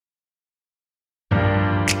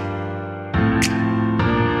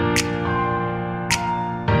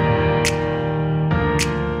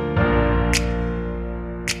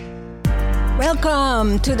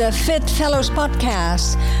Welcome to the Fit Fellows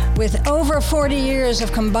podcast. With over 40 years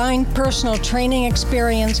of combined personal training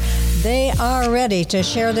experience, they are ready to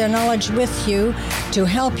share their knowledge with you to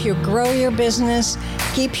help you grow your business,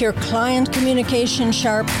 keep your client communication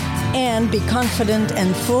sharp, and be confident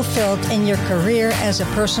and fulfilled in your career as a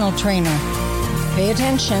personal trainer. Pay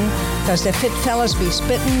attention, because the Fit Fellows be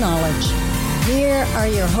spitting knowledge. Here are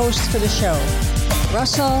your hosts for the show,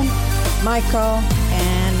 Russell, Michael,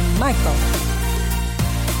 and Michael.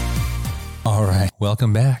 All right.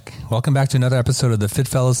 Welcome back. Welcome back to another episode of the Fit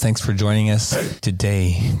Fellows. Thanks for joining us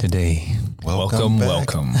today. Welcome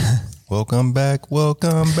back.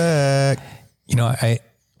 You know,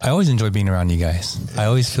 I always enjoy being around you guys. I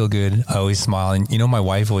always feel good. I always smile. And, you know, my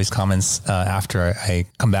wife always comments after I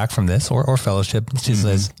come back from this or fellowship, she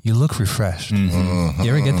says, you look refreshed. Mm-hmm. You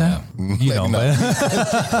ever get that? You know, but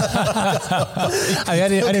I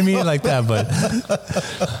didn't mean it like that,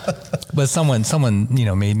 but someone, you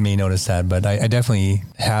know, may notice that, but I definitely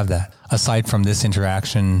have that. Aside from this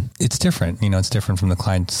interaction, it's different. You know, it's different from the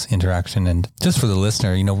client's interaction. And just for the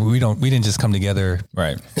listener, you know, we didn't just come together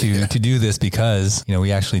to do this because, you know,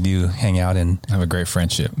 we actually do hang out and have a great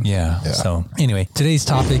friendship. Yeah. So anyway, today's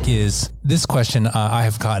topic is this question I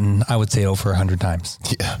have gotten, I would say, over 100 times.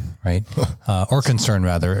 Yeah. Right. Or concern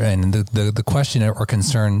rather. And the question or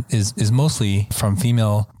concern is mostly from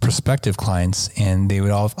female prospective clients. And they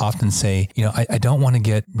would often say, you know, I don't want to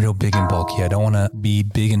get real big and bulky. I don't want to be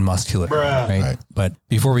big and muscular. Right? But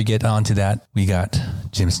before we get on to that, we got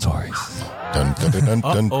Jim Stories. Dun, dun, dun, dun,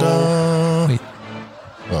 dun, dun. Wait.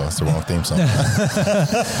 Oh, that's the wrong theme song.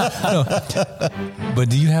 No. But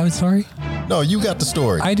do you have a story? No, you got the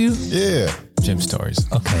story. I do? Yeah. Jim Stories.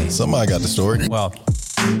 Okay. Somebody got the story. Well,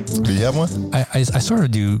 do you have one? I sort of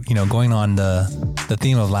do, you know, going on the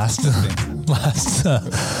theme of last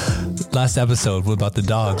episode about the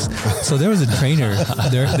dogs. So there was a trainer,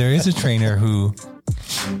 there is a trainer who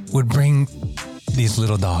would bring these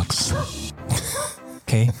little dogs.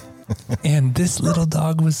 Okay. And this little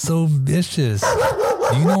dog was so vicious. Do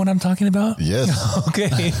you know what I'm talking about? Yes.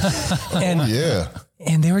 Okay. And yeah.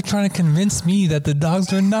 And they were trying to convince me that the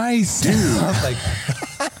dogs were nice. Dude. I was like,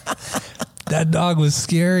 that dog was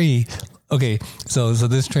scary. Okay. So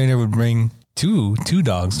this trainer would bring two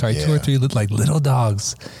dogs, right? Yeah. 2 or 3 like little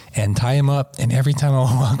dogs and tie them up. And every time I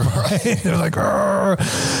walk by, they're like, "Arr!"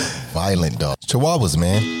 Violent dogs. Chihuahuas,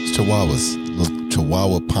 man. Chihuahuas. Little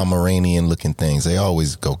Chihuahua Pomeranian looking things. They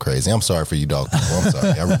always go crazy. I'm sorry for you dog people. I'm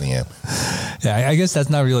sorry. I really am. Yeah, I guess that's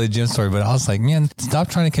not really a Jim story, but I was like, man, stop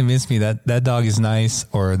trying to convince me that dog is nice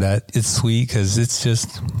or that it's sweet, because it's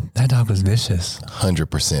just, that dog was vicious.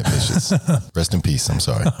 100% vicious. Rest in peace. I'm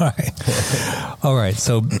sorry. All right.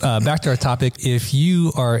 So back to our topic. If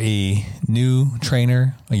you are a new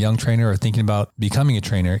trainer, a young trainer, or thinking about becoming a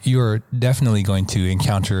trainer, you are definitely going to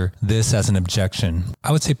encounter this as an objection.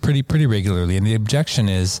 I would say pretty regularly. And the objection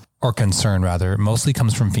is, or concern rather, mostly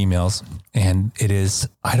comes from females. And it is,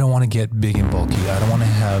 I don't want to get big and bulky. I don't want to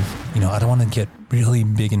have, you know, I don't want to get really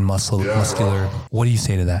big and muscular. What do you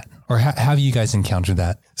say to that? Or have you guys encountered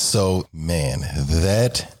that? So, man,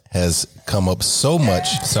 that has come up so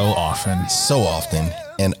much. So often.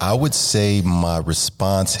 And I would say my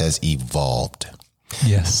response has evolved.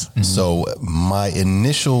 Yes. Mm-hmm. So my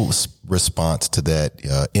initial response to that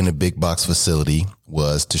in a big box facility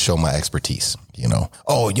was to show my expertise. You know,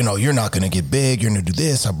 you're not going to get big. You're going to do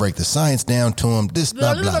this. I break the science down to them. This,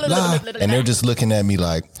 blah, blah, blah. And they're just looking at me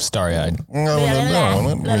like starry-eyed.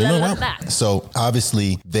 So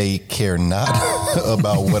obviously they care not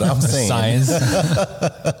about what I'm saying. Science.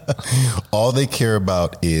 All they care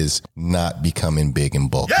about is not becoming big and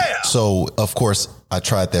bulky. Yeah! So of course I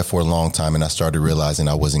tried that for a long time, and I started realizing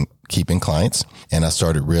I wasn't keeping clients, and I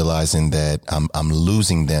started realizing that I'm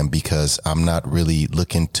losing them because I'm not really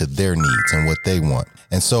looking to their needs and what they want.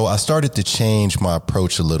 And so I started to change my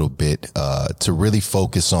approach a little bit to really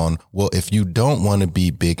focus on, well, if you don't want to be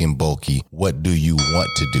big and bulky, what do you want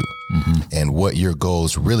to do? Mm-hmm. And what your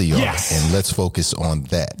goals really are. Yes. And let's focus on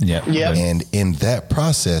that. Yep. And in that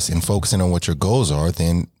process, in focusing on what your goals are,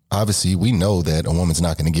 then obviously we know that a woman's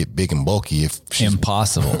not going to get big and bulky if she's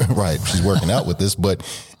impossible. Right. She's working out with this, but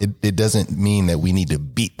it doesn't mean that we need to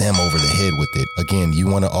beat them over the head with it. Again, you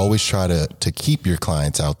want to always try to keep your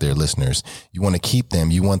clients out there, listeners. You want to keep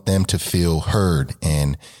them. You want them to feel heard,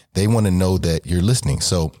 and they want to know that you're listening.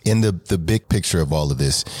 So in the big picture of all of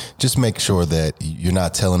this, just make sure that you're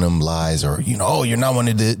not telling them lies or, you're not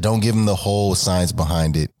wanting to, don't give them the whole science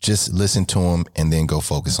behind it. Just listen to them and then go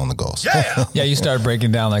focus on the goals. Yeah. Yeah. You start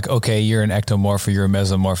breaking down like, okay, you're an ectomorph or you're a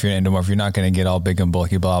mesomorph, you're an endomorph. You're not going to get all big and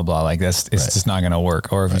bulky, blah, blah. Like it's just not going to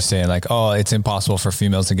work. Or if you're saying like, oh, it's impossible for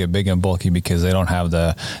females to get big and bulky because they don't have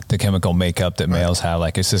the chemical makeup that males have.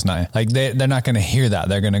 Like, it's just not like they're not going to hear that.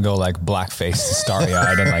 They're going to go like blackface, starry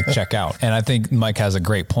eyed and like check out. And I think Mike has a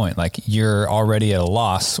great point. Like, you're already at a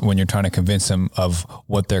loss when you're trying to convince them of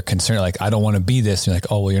what they're concerned. Like, I don't want to be this. You're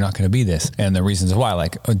like, oh, well, you're not going to be this. And the reasons why,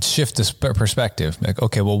 like, shift this perspective. Like,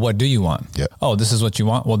 okay, well, what do you want? Yep. Oh, this is what you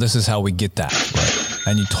want. Well, this is how we get that. Right.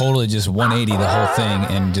 And you totally just 180 the whole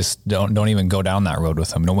thing and just don't even go down that road with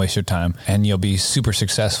them. Don't waste your time and you'll be super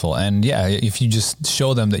successful. And yeah, if you just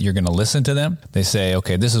show them that you're going to listen to them, they say,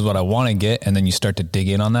 okay, this is what I want to get. And then you start to dig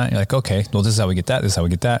in on that. You're like, okay, well, this is how we get that. This is how we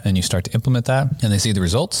get that. And you start to implement that and they see the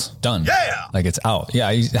results. Done. Yeah. Like, it's out. Yeah.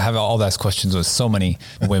 I have all those questions with so many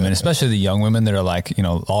women, especially the young women that are like, you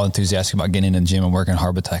know, all enthusiastic about getting in the gym and working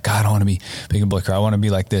hard, but like, I don't want to be big and bulky. I want to be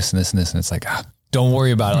like this and this and this. And it's like, don't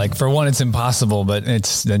worry about it. Like, for one, it's impossible, but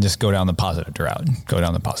it's then just go down the positive route. Go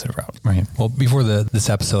down the positive route. Right. Well, before this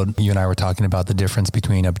episode, you and I were talking about the difference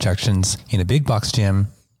between objections in a big box gym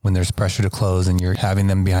when there's pressure to close and you're having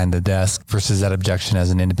them behind the desk versus that objection as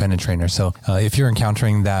an independent trainer. So if you're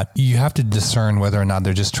encountering that, you have to discern whether or not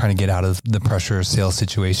they're just trying to get out of the pressure sales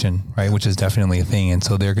situation, right? Which is definitely a thing. And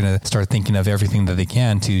so they're going to start thinking of everything that they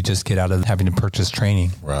can to just get out of having to purchase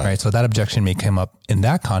training, right? So that objection may come up in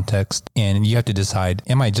that context and you have to decide,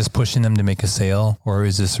 am I just pushing them to make a sale or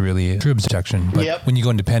is this really a true objection? But when you go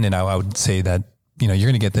independent, I would say that, you know, you're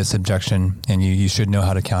going to get this objection and you should know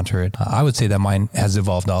how to counter it. I would say that mine has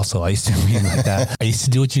evolved also. I used to be like that. I used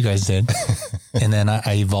to do what you guys did. And then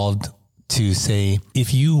I evolved to say,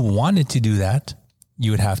 if you wanted to do that,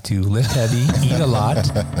 you would have to lift heavy, eat a lot,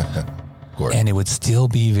 and it would still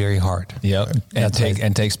be very hard. Yep.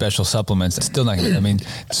 And take special supplements. It's still not going to, I mean,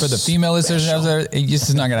 for the female listeners out there, this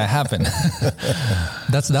is not going to happen.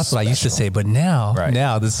 That's what I used to say. But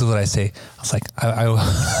now this is what I say. I was like,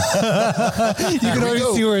 you can already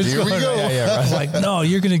see where it's going. Yeah, right. Like, no,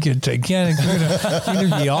 you're going to get gigantic. You're going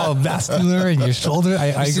to be all vascular in your shoulder.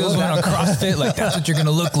 I go on CrossFit. Like, that's what you're going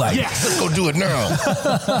to look like. Yes, let's go do it now.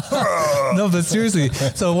 No, but seriously.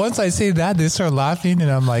 So once I say that, they start laughing and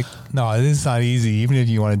I'm like, no, it's not easy, even if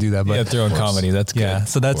you want to do that. But yeah, throwing comedy, that's good. Yeah,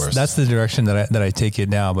 so that's the direction that I take it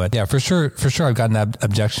now. But yeah, for sure, I've gotten that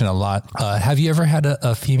objection a lot. Have you ever had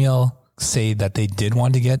a female say that they did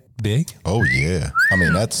want to get big? Oh yeah. I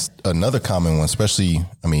mean, that's another common one, especially,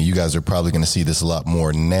 I mean, you guys are probably going to see this a lot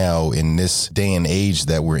more now in this day and age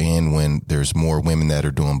that we're in when there's more women that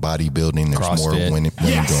are doing bodybuilding. There's CrossFit. More women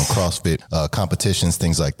doing CrossFit competitions,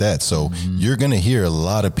 things like that. So you're going to hear a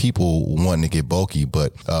lot of people wanting to get bulky,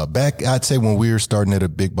 but back, I'd say when we were starting at a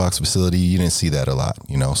big box facility, you didn't see that a lot,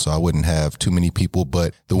 you know, so I wouldn't have too many people,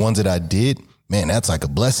 but the ones that I did, man, that's like a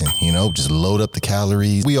blessing, you know, just load up the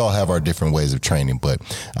calories. We all have our different ways of training, but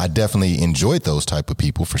I definitely enjoyed those type of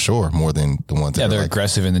people for sure, more than the ones that they're like,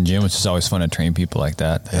 aggressive in the gym, which is always fun to train people like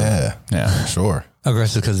that. Yeah, for sure.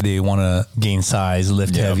 Aggressive because they want to gain size,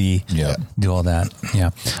 lift heavy, do all that.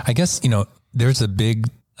 Yeah. I guess, you know, there's a big,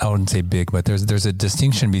 I wouldn't say big, but there's a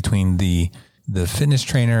distinction between the fitness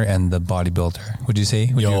trainer and the bodybuilder. Would you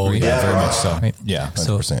say? Would you agree? Yeah, very much so. Right? Yeah.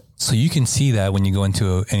 100%. So you can see that when you go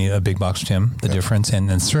into a big box gym, the difference,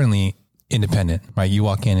 and certainly independent, right? You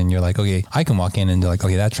walk in and you're like, okay, I can walk in and be like,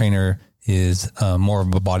 okay, that trainer is more of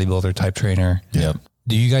a bodybuilder type trainer. Yep.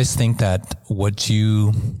 Do you guys think that what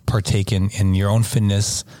you partake in your own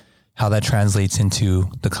fitness, how that translates into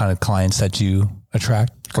the kind of clients that you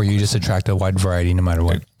attract, or you just attract a wide variety no matter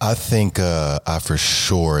what? I think I for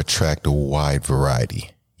sure attract a wide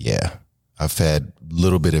variety. Yeah. I've had a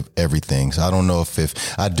little bit of everything. So I don't know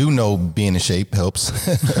if I do know being in shape helps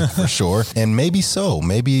for sure. And maybe so.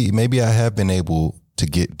 Maybe I have been able to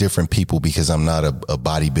get different people because I'm not a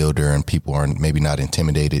bodybuilder and people aren't maybe not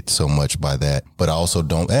intimidated so much by that. But I also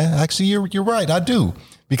don't, actually, you're right. I do,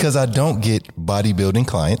 because I don't get bodybuilding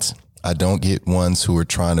clients. I don't get ones who are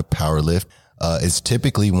trying to power lift. It's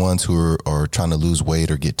typically ones who are trying to lose weight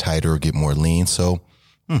or get tighter or get more lean. So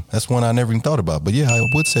that's one I never even thought about. But yeah, I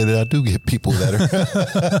would say that I do get people that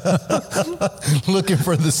are looking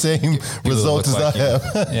for the same results as I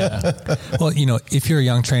have. Yeah. Well, you know, if you're a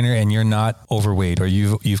young trainer and you're not overweight or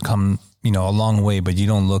you've come, you know, a long way, but you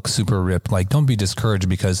don't look super ripped, like, don't be discouraged,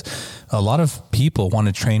 because a lot of people want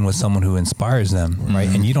to train with someone who inspires them, right?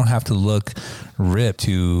 And you don't have to look ripped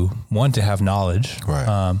to have knowledge.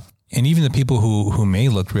 Right. And even the people who may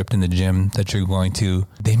look ripped in the gym that you're going to,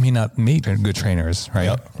 they may not make good trainers,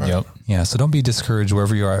 right? Yep. Yeah. So don't be discouraged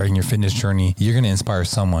wherever you are in your fitness journey. You're going to inspire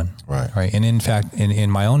someone. Right. And in fact, in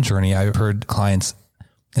my own journey, I've heard clients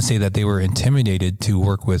say that they were intimidated to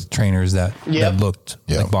work with trainers that looked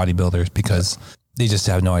like bodybuilders because they just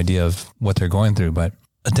have no idea of what they're going through. But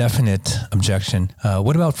a definite objection.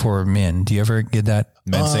 What about for men? Do you ever get that?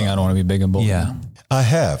 Men saying, I don't want to be big and bulky. Yeah. I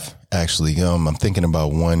have actually. I'm thinking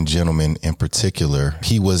about one gentleman in particular.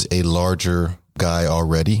 He was a larger guy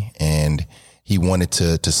already, and he wanted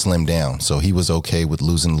to slim down. So he was okay with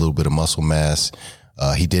losing a little bit of muscle mass.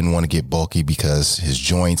 He didn't want to get bulky because his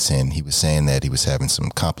joints, and he was saying that he was having some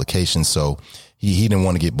complications. So he didn't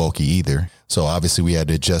want to get bulky either. So obviously we had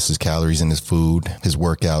to adjust his calories in his food, his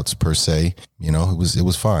workouts per se. You know, it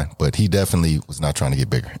was fine, but he definitely was not trying to get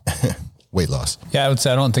bigger. Weight loss. Yeah, I would say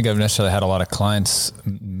I don't think I've necessarily had a lot of clients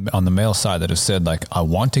on the male side that have said like, I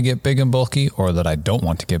want to get big and bulky, or that I don't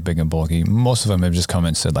want to get big and bulky. Most of them have just come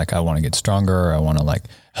and said like, I want to get stronger, or I want to like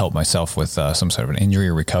help myself with some sort of an injury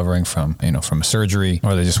or recovering from a surgery,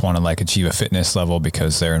 or they just want to like achieve a fitness level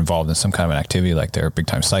because they're involved in some kind of an activity, like they're a big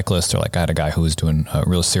time cyclist, or like I had a guy who was doing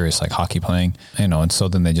real serious like hockey playing, and so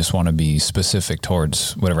then they just want to be specific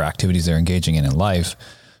towards whatever activities they're engaging in life.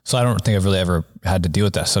 So I don't think I've really ever had to deal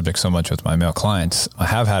with that subject so much with my male clients. I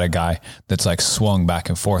have had a guy that's like swung back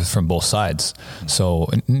and forth from both sides. So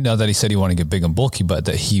not that he said he wanted to get big and bulky, but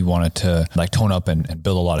that he wanted to like tone up and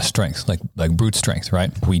build a lot of strength, like brute strength, right?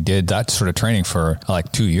 We did that sort of training for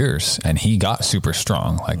like 2 years, and he got super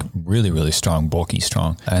strong, like really, really strong, bulky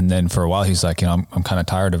strong. And then for a while, he's like, I'm kind of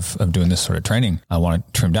tired of doing this sort of training. I want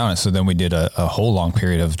to trim down it. So then we did a whole long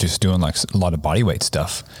period of just doing like a lot of body weight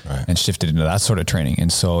stuff, right, and shifted into that sort of training.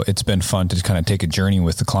 And so it's been fun to kind of take a journey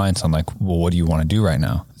with the clients on like, well, what do you want to do right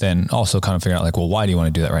now? Then also kind of figuring out like, well, why do you want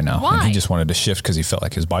to do that right now? Why? And he just wanted to shift because he felt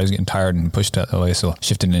like his body was getting tired and pushed that away. So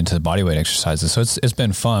shifted into body weight exercises. So it's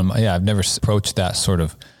been fun. Yeah. I've never approached that sort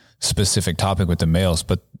of specific topic with the males,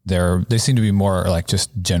 but they seem to be more like just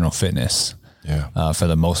general fitness, for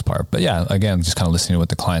the most part. But yeah, again, just kind of listening to what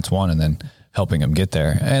the clients want and then helping them get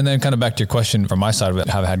there. And then kind of back to your question from my side,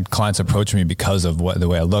 have I had clients approach me because of the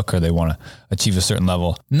way I look, or they want to achieve a certain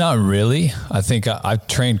level? Not really. I think I've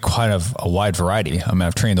trained quite a wide variety. I mean,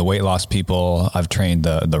 I've trained the weight loss people. I've trained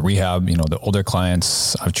the rehab, the older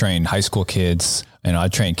clients. I've trained high school kids. I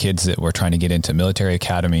trained kids that were trying to get into military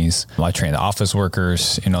academies. I trained the office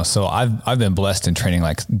workers, so I've been blessed in training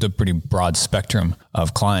like the pretty broad spectrum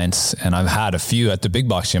of clients. And I've had a few at the big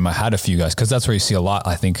box gym. I had a few guys, cause that's where you see a lot,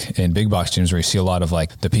 I think, in big box gyms, where you see a lot of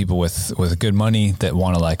like the people with good money that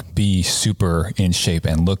want to like be super in shape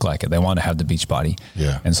and look like it. They want to have the beach body.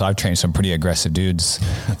 Yeah. And so I've trained some pretty aggressive dudes,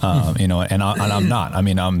 and I'm not. I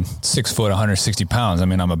mean, I'm 6 foot, 160 pounds. I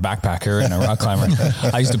mean, I'm a backpacker and a rock climber.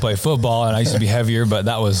 I used to play football and I used to be heavier, but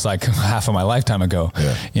that was like half of my lifetime ago.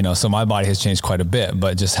 Yeah. So my body has changed quite a bit,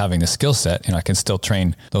 but just having the skill set, I can still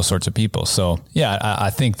train those sorts of people. So yeah,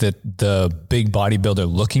 I think that the big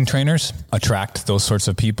bodybuilder looking trainers attract those sorts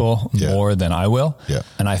of people more than I will. Yeah.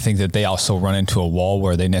 And I think that they also run into a wall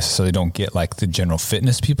where they necessarily don't get like the general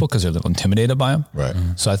fitness people because they're a little intimidated by them. Right.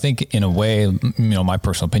 Mm-hmm. So I think in a way, my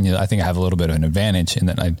personal opinion, I think I have a little bit of an advantage in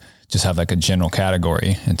that I just have like a general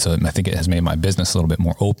category. And so I think it has made my business a little bit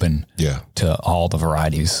more open to all the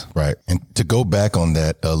varieties. Right. And to go back on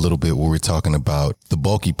that a little bit, where we're talking about the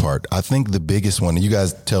bulky part, I think the biggest one, and you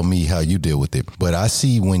guys tell me how you deal with it, but I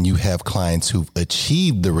see when you have clients who've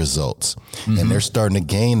achieved the results and they're starting to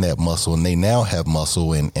gain that muscle, and they now have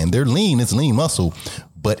muscle and they're lean, it's lean muscle,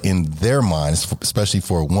 but in their minds, especially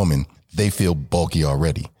for a woman, they feel bulky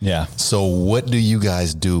already. Yeah. So what do you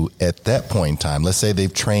guys do at that point in time? Let's say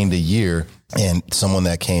they've trained a year, and someone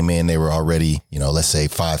that came in, they were already, let's say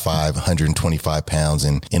 5'5", 125 pounds.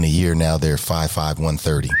 And in a year now they're 5'5",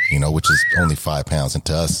 130, which is only 5 pounds. And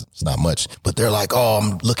to us, it's not much, but they're like, oh,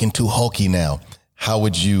 I'm looking too hulky now. How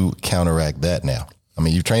would you counteract that now? I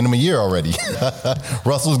mean, you've trained them a year already.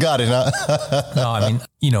 Russell's got it, huh? No, I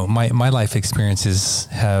mean, my life experiences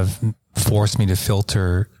have forced me to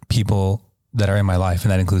filter people that are in my life,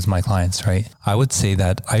 and that includes my clients, right? I would say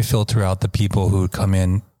that I filter out the people who come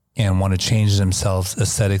in and want to change themselves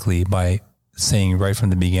aesthetically by saying right from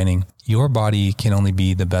the beginning, your body can only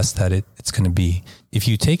be the best that it's going to be. If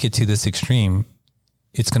you take it to this extreme,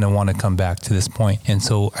 it's going to want to come back to this point. And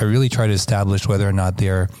so I really try to establish whether or not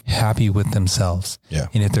they're happy with themselves. Yeah.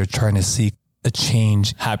 And if they're trying to seek a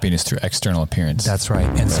change. Happiness through external appearance. That's right.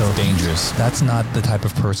 And so dangerous. That's not the type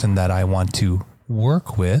of person that I want to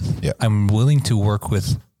work with. Yeah. I'm willing to work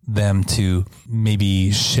with them to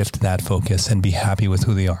maybe shift that focus and be happy with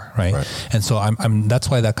who they are. Right. And so that's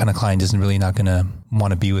why that kind of client isn't really not going to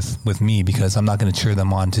want to be with me, because I'm not going to cheer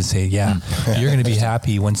them on to say, yeah, you're going to be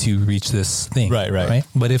happy once you reach this thing. Right.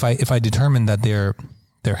 But if I determine that they're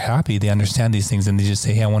they're happy, they understand these things, and they just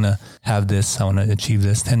say, hey, I want to have this, I want to achieve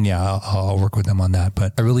this, then I'll work with them on that.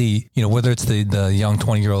 But I really, whether it's the young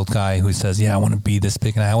 20-year-old guy who says, I want to be this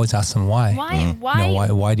big, and I always ask them why.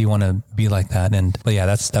 Why do you want to be like that? But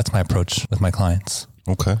that's my approach with my clients.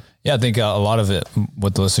 Okay. Yeah, I think a lot of it,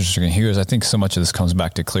 what the listeners are going to hear is I think so much of this comes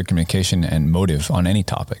back to clear communication and motive on any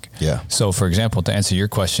topic. Yeah. So for example, to answer your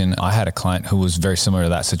question, I had a client who was very similar to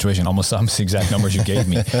that situation, almost the exact numbers you gave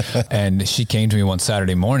me. And she came to me one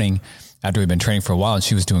Saturday morning after we'd been training for a while, and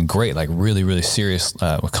she was doing great, like really, really serious,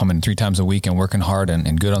 coming 3 times a week and working hard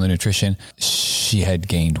and good on the nutrition. She had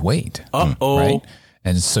gained weight. Right?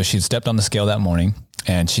 And so she'd stepped on the scale that morning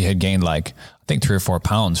and she had gained like, I think 3 or 4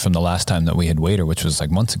 pounds from the last time that we had weighed her, which was like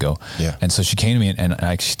months ago. Yeah. And so she came to me and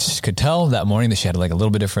I could tell that morning that she had like a little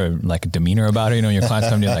bit different like demeanor about her. Your clients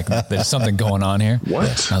come to you like, there's something going on here. What?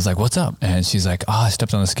 And I was like, what's up? And she's like, I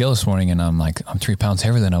stepped on the scale this morning and I'm like, I'm 3 pounds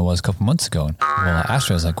heavier than I was a couple months ago. And I asked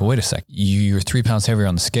her, I was like, well, wait a sec. You're 3 pounds heavier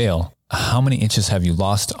on the scale. How many inches have you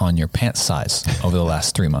lost on your pants size over the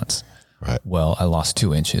last 3 months? Right. Well, I lost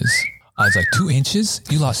 2 inches. I was like, 2 inches?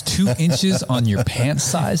 You lost 2 inches on your pants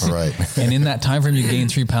size? Right. And in that time frame, you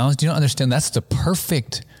gained 3 pounds. Do you not understand? That's the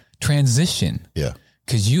perfect transition. Yeah.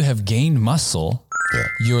 Because you have gained muscle. Yeah.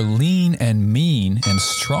 You're lean and mean and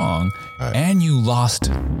strong, and you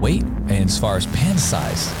lost weight. And as far as pants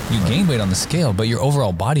size, you gained weight on the scale, but your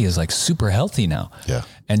overall body is like super healthy now. Yeah.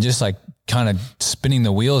 And just like kind of spinning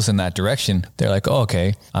the wheels in that direction, they're like, oh,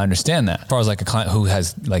 okay, I understand that. As far as like a client who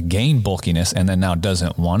has like gained bulkiness and then now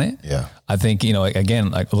doesn't want it. Yeah. I think, again,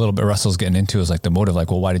 like a little bit Russell's getting into is like the motive,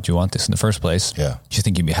 like, well, why did you want this in the first place? Yeah. Do you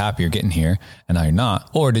think you'd be happier getting here and now you're not?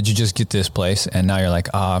 Or did you just get this place and now you're like,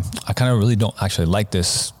 I kind of really don't actually like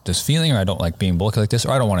this feeling, or I don't like being bulky like this,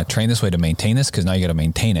 or I don't want to train this way to maintain this, because now you got to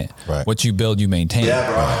maintain it. Right. What you build, you maintain.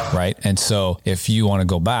 Yeah, right. And so if you want to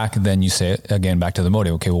go back, then you say it again, back to the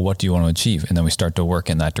motive. Okay, well, what do you want to achieve? And then we start to work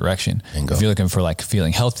in that direction. Bingo. If you're looking for like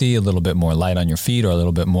feeling healthy, a little bit more light on your feet, or a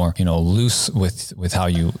little bit more, loose with how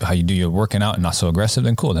you do your working out and not so aggressive,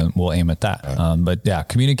 then cool, then we'll aim at that. Right. But yeah,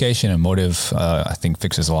 communication and motive, I think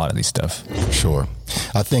fixes a lot of these stuff. Sure.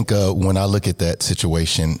 I think when I look at that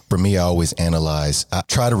situation, for me, I always I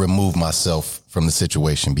try to remove myself from the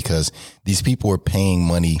situation, because these people are paying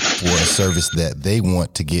money for a service that they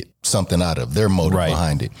want to get something out of, their motive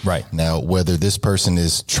behind it. Right. Now, whether this person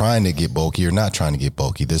is trying to get bulky or not trying to get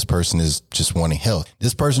bulky, this person is just wanting health.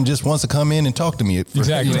 This person just wants to come in and talk to me for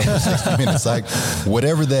 60 minutes. Like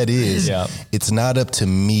whatever that is, It's not up to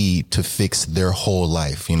me to fix their whole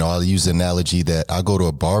life. I'll use the analogy that I go to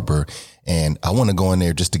a barber and I want to go in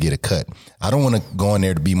there just to get a cut. I don't want to go in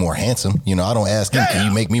there to be more handsome. I don't ask him, can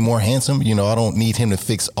you make me more handsome? I don't need him to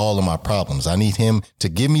fix all of my problems. I need him to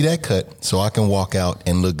give me that cut so I can walk out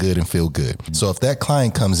and look good and feel good. So if that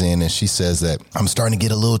client comes in and she says that I'm starting to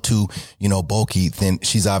get a little too, bulky, then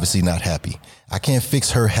she's obviously not happy. I can't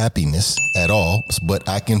fix her happiness at all, but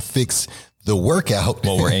I can fix the workout,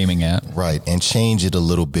 what we're aiming at. Right. And change it a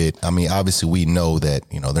little bit. I mean, obviously we know that,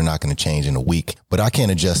 they're not going to change in a week, but I can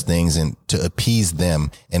adjust things and to appease them.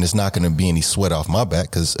 And it's not going to be any sweat off my back,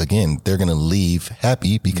 because again, they're going to leave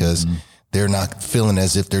happy because they're not feeling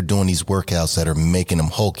as if they're doing these workouts that are making them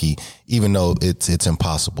hulky, even though it's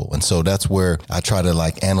impossible. And so that's where I try to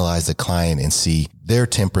like analyze the client and see their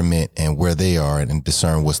temperament and where they are and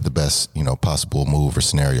discern what's the best, possible move or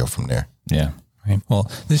scenario from there. Yeah. Right.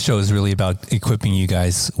 Well, this show is really about equipping you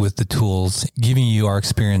guys with the tools, giving you our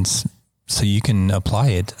experience so you can apply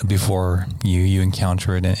it before you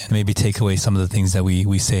encounter it, and maybe take away some of the things that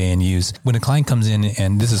we say and use. When a client comes in,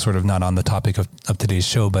 and this is sort of not on the topic of today's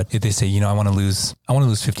show, but if they say, I want to lose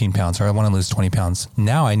 15 pounds or I want to lose 20 pounds.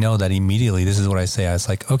 Now I know that immediately, this is what I say. I was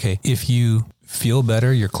like, okay, if you feel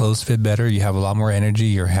better, your clothes fit better, you have a lot more energy,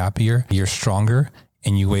 you're happier, you're stronger,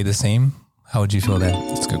 and you weigh the same, how would you feel then?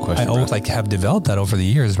 That's a good question. I always have developed that over the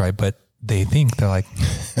years, right? But they're like,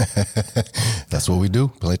 that's what we do.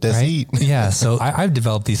 Plant that seed. Yeah. So I've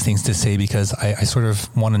developed these things to say because I sort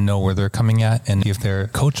of want to know where they're coming at and if they're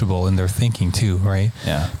coachable in their thinking too, right?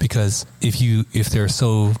 Yeah. Because if they're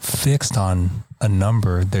so fixed on a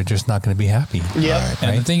number, they're just not going to be happy. Yeah. Right?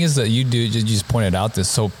 And the thing is that you just pointed out that's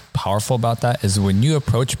so powerful about that is when you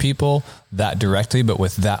approach people that directly, but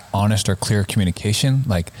with that honest or clear communication,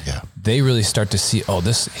 they really start to see, oh,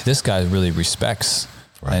 this guy really respects.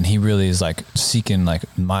 Right. And he really is seeking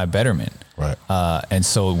my betterment. Right. And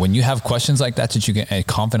so when you have questions like that you can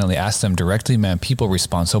confidently ask them directly, man, people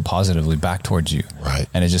respond so positively back towards you. Right.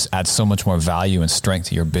 And it just adds so much more value and strength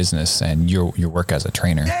to your business and your work as a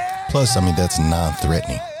trainer. Plus, I mean, that's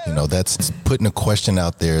non-threatening. That's putting a question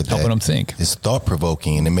out there that helping them think. Is thought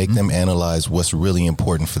provoking and to make them analyze what's really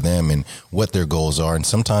important for them and what their goals are. And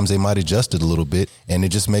sometimes they might adjust it a little bit, and it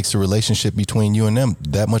just makes the relationship between you and them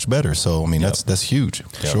that much better. So, I mean, that's huge.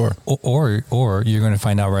 Sure. Or you're going to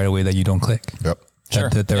find out right away that you don't click. Yep. Sure.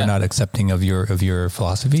 That they're not accepting of your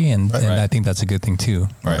philosophy, and I think that's a good thing too.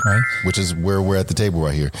 Right. Which is where we're at the table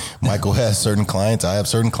right here. Michael has certain clients. I have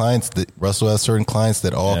certain clients. That Russell has certain clients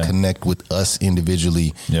that all connect with us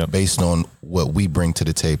individually based on what we bring to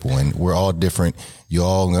the table, and we're all different. You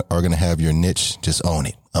all are going to have your niche. Just own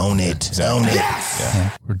it. Own it. Exactly. Own it.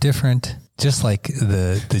 Yeah. We're different. Just like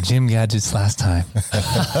the gym gadgets last time,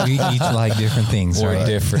 we each like different things. We're right?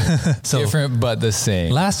 different, different but the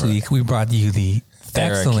same. Last week we brought you the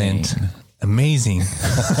excellent, amazing.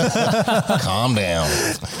 Calm down.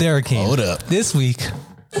 Theracane. Hold up. This week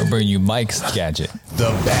we'll bring you Mike's gadget, the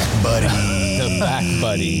Back Buddy. The Back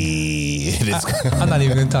Buddy. It is. I'm not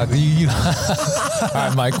even going to talk to you. All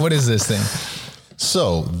right, Mike. What is this thing?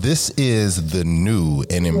 So this is the new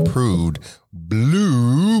and improved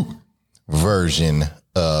blue version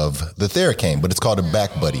of the Theracane, but it's called a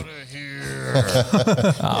Back Buddy.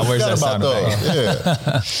 Where's that sound effect?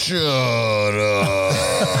 Yeah. Shut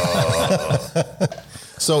up.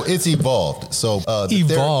 So it's evolved. So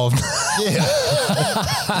Evolved.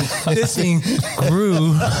 This thing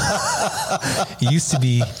grew. It used to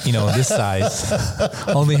be, this size.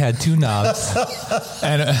 Only had 2 knobs,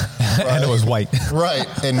 and it was white. Right.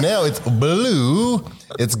 And now it's blue.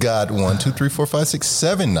 It's got 1, 2, 3, 4, 5, 6,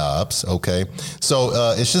 7 knobs. Okay.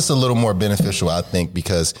 So it's just a little more beneficial, I think,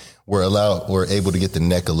 because we're able to get the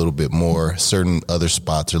neck a little bit more. Certain other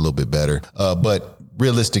spots are a little bit better. But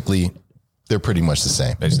realistically, they're pretty much the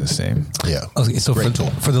same. It's the same. Yeah. Okay, so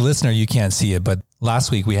for the listener, you can't see it, but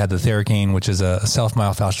last week we had the Theracane, which is a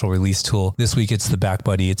self-myofascial release tool. This week it's the Back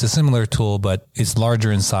Buddy. It's a similar tool, but it's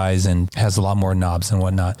larger in size and has a lot more knobs and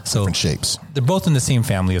whatnot. So different shapes. They're both in the same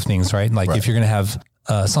family of things, right? Like if you're going to have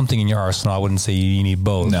something in your arsenal, I wouldn't say you need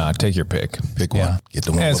both. No, take your pick. Pick one. Get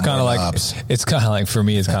the one. It's kind of like knobs. It's kind of like for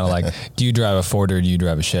me. It's kind of like, do you drive a Ford or do you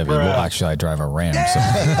drive a Chevy? Well, actually, I drive a Ram. So no,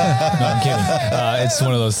 I'm kidding. It's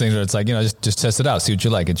one of those things where it's like just test it out, see what you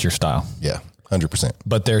like. It's your style. Yeah. 100%.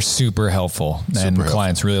 But they're super helpful, and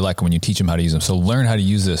clients really like it when you teach them how to use them. So learn how to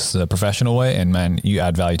use this the professional way, and man, you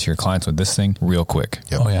add value to your clients with this thing real quick.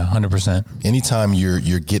 Yep. Oh yeah, 100%. Anytime you're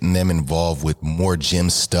getting them involved with more gym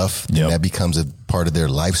stuff, and that becomes a part of their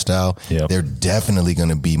lifestyle, they're definitely going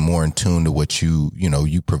to be more in tune to what you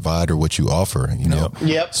provide or what you offer.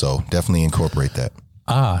 Yep. So definitely incorporate that.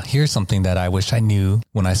 Here's something that I wish I knew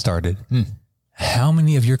when I started. How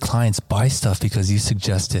many of your clients buy stuff because you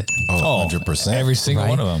suggest it? Oh, 100%. Every single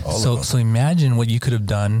one of them. So imagine what you could have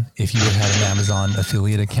done if you would have had an Amazon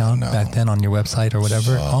affiliate account back then on your website or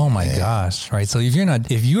whatever. Oh my gosh. Right. So if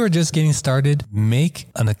you are just getting started, make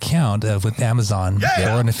an account with Amazon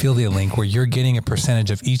or an affiliate link where you're getting a percentage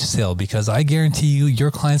of each sale, because I guarantee you, your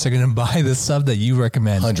clients are going to buy the stuff that you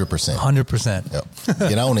recommend. 100%. 100%. Yep.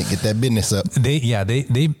 Get on it. Get that business up.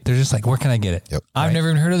 They're just like, where can I get it? Yep. I've never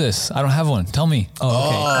even heard of this. I don't have one. Tell me.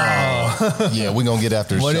 Oh, okay. Yeah, we're going to get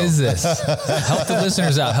after the What show. is this? Help the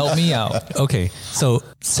listeners out. Help me out. Okay. So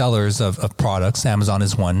sellers of products, Amazon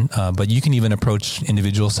is one, but you can even approach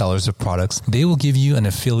individual sellers of products. They will give you an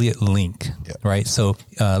affiliate link, right? So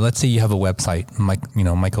let's say you have a website,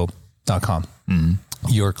 Michael.com. Mm-hmm.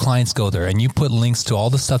 Your clients go there and you put links to all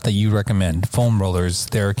the stuff that you recommend, foam rollers,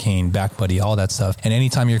 Theracane, Back Buddy, all that stuff. And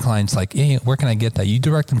anytime your client's like, hey, where can I get that? You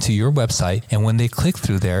direct them to your website. And when they click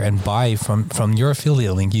through there and buy from your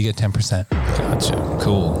affiliate link, you get 10%. Gotcha.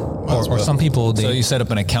 Cool. Or some people, so you set up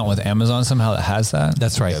an account with Amazon somehow that has that?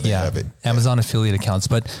 That's right. They have it. Amazon affiliate accounts.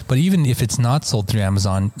 But even if it's not sold through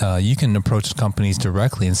Amazon, you can approach companies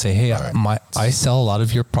directly and say, hey, I sell a lot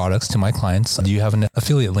of your products to my clients. Do you have an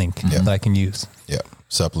affiliate link that I can use? Yeah.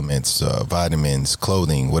 Supplements, vitamins,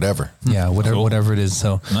 clothing, whatever. Yeah, whatever it is.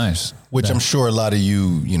 So nice. Which I'm sure a lot of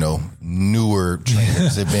you newer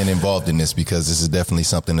trainers have been involved in this, because this is definitely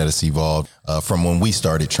something that has evolved from when we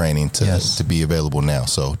started training to be available now.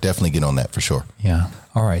 So definitely get on that for sure. Yeah.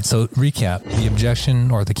 All right. So recap: the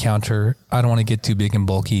objection or the counter. I don't want to get too big and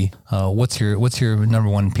bulky. What's your number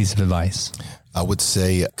one piece of advice? I would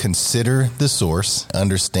say consider the source,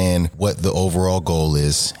 understand what the overall goal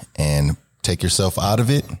is, and take yourself out of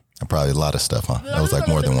it. Probably a lot of stuff, huh? That was like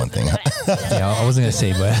more than one thing. Yeah, I wasn't going to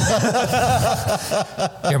say, but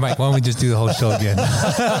here, Mike, why don't we just do the whole show again?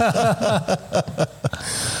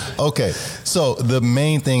 Okay. So the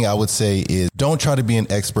main thing I would say is don't try to be an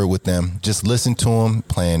expert with them. Just listen to them,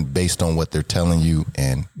 plan based on what they're telling you,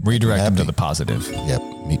 and redirect them to the positive. Yep.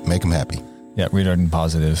 Make them happy. Yeah, retardant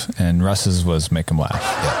positive. And Russ's was make them laugh.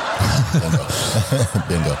 Yeah.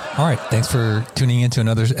 Bingo. All right. Thanks for tuning in to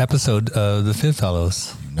another episode of the Fit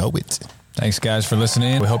Fellows. You know it. Thanks, guys, for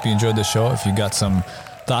listening. We hope you enjoyed the show. If you got some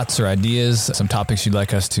thoughts or ideas, some topics you'd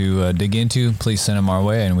like us to dig into, please send them our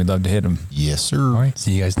way, and we'd love to hit them. Yes, sir. All right.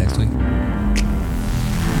 See you guys next week.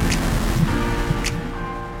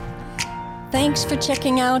 Thanks for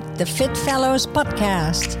checking out the Fit Fellows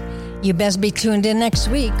podcast. You best be tuned in next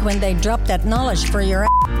week when they drop that knowledge for your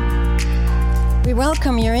ass. We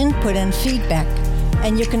welcome your input and feedback,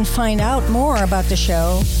 and you can find out more about the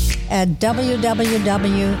show at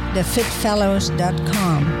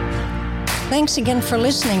www.thefitfellows.com. Thanks again for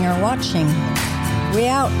listening or watching. We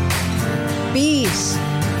out. Peace.